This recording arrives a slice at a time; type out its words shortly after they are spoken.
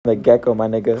Like Gecko, my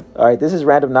nigga. All right, this is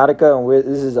Random Nautica, and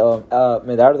this is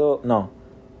Medardo. No,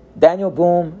 Daniel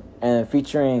Boom, and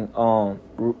featuring what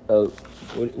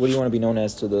do you want to be known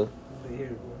as to the?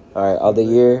 All right,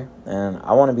 Aldair, and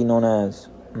I want to be known as.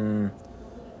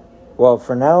 Well,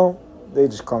 for now, they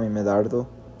just call me Medardo.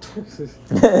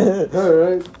 All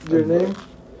right, your name.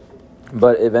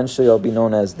 But eventually, I'll be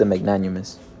known as the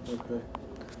Magnanimous. Okay.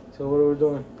 So what are we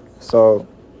doing? So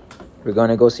we're going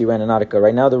to go see Randonautica.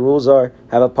 Right now, the rules are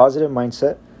have a positive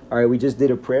mindset. All right, we just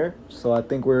did a prayer. So I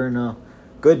think we're in a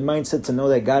good mindset to know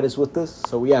that God is with us.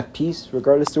 So we have peace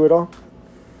regardless through it all.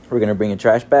 We're going to bring a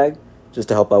trash bag just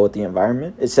to help out with the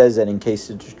environment. It says that in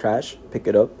case it's trash, pick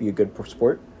it up. Be a good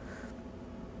sport.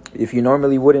 If you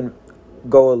normally would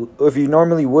go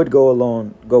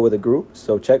alone, go with a group.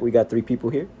 So check, we got 3 people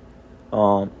here.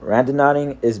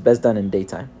 Randonauting is best done in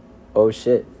daytime. Oh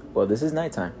shit. Well, this is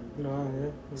nighttime. No,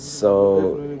 yeah.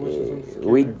 So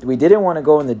we didn't want to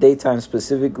go in the daytime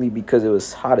specifically because it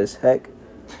was hot as heck,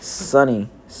 sunny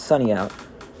out,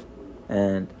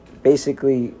 and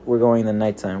basically we're going in the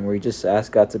nighttime where we just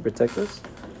ask God to protect us.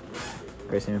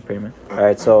 Grace and prayer.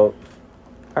 All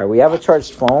right, we have a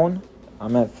charged phone.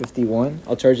 I'm at 51.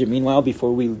 I'll charge it meanwhile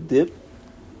before we dip.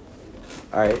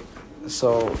 All right,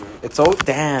 so it's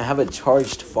damn. I have a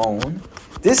charged phone.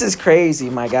 This is crazy,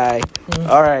 my guy.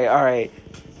 All right.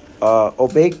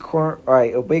 Obey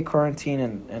quarantine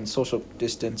and social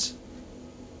distance.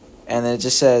 And then it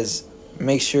just says,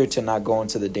 make sure to not go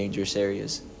into the dangerous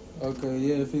areas. Okay,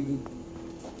 yeah, if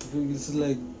it's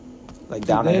like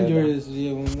down dangerous,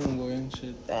 yeah, we won't go in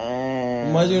shit. Damn.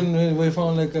 Imagine if we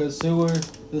found like a sewer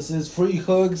that says free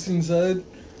hugs inside.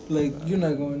 Like, you're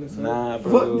not going inside. Nah,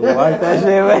 bro. Why that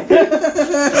shit away?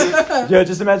 Yo,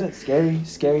 just imagine.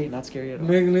 Scary, not scary at all.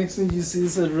 Next thing you see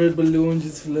is a red balloon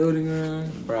just floating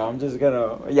around. Bro, I'm just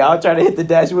gonna... Y'all try to hit the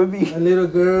dash with me? A little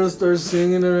girl starts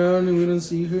singing around and we don't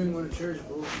see her. You go to church,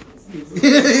 bro.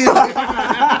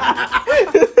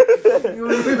 You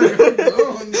want to be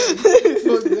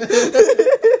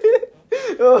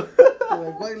like,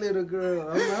 white little girl,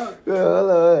 I'm out. All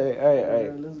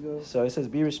right. Let's go. So it says,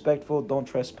 be respectful, don't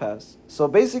trespass. So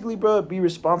basically, bro, be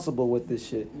responsible with this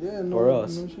shit. Yeah, no, or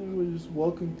else. No shit, we're just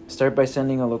walking. Start by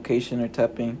sending a location or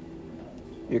tapping.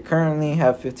 You currently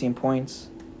have 15 points.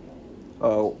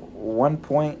 1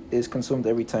 point is consumed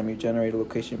every time you generate a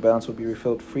location. Balance will be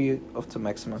refilled free up to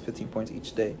maximum 15 points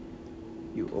each day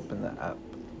you open the app.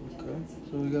 Okay,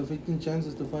 so we got 15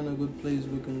 chances to find a good place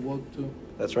we can walk to.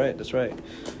 That's right. And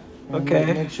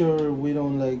Okay. Make sure we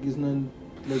don't it's not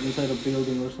like inside a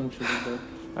building or some shit like that.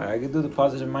 Alright, I can do the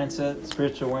positive mindset,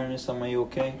 spiritual awareness. Am I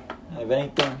okay? If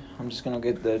anything, I'm just gonna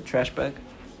get the trash bag.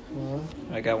 Alright.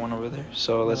 I got one over there.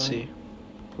 So let's see.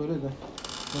 Put it there.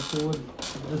 Let's see what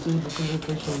the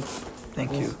communication is.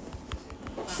 Thank you.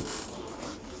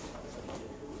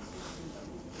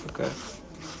 Okay.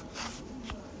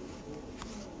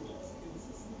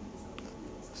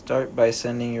 Start by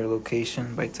sending your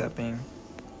location by tapping.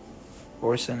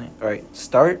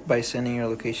 Start by sending your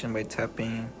location by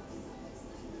tapping.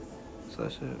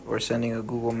 Or sending a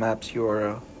Google Maps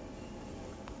URL.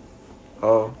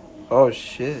 Oh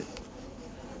shit.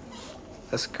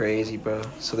 That's crazy, bro.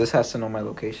 So this has to know my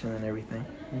location and everything.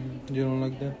 You don't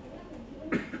like that?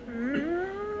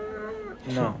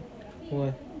 No.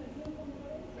 Why?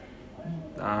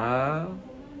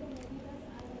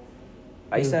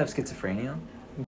 I used to have schizophrenia.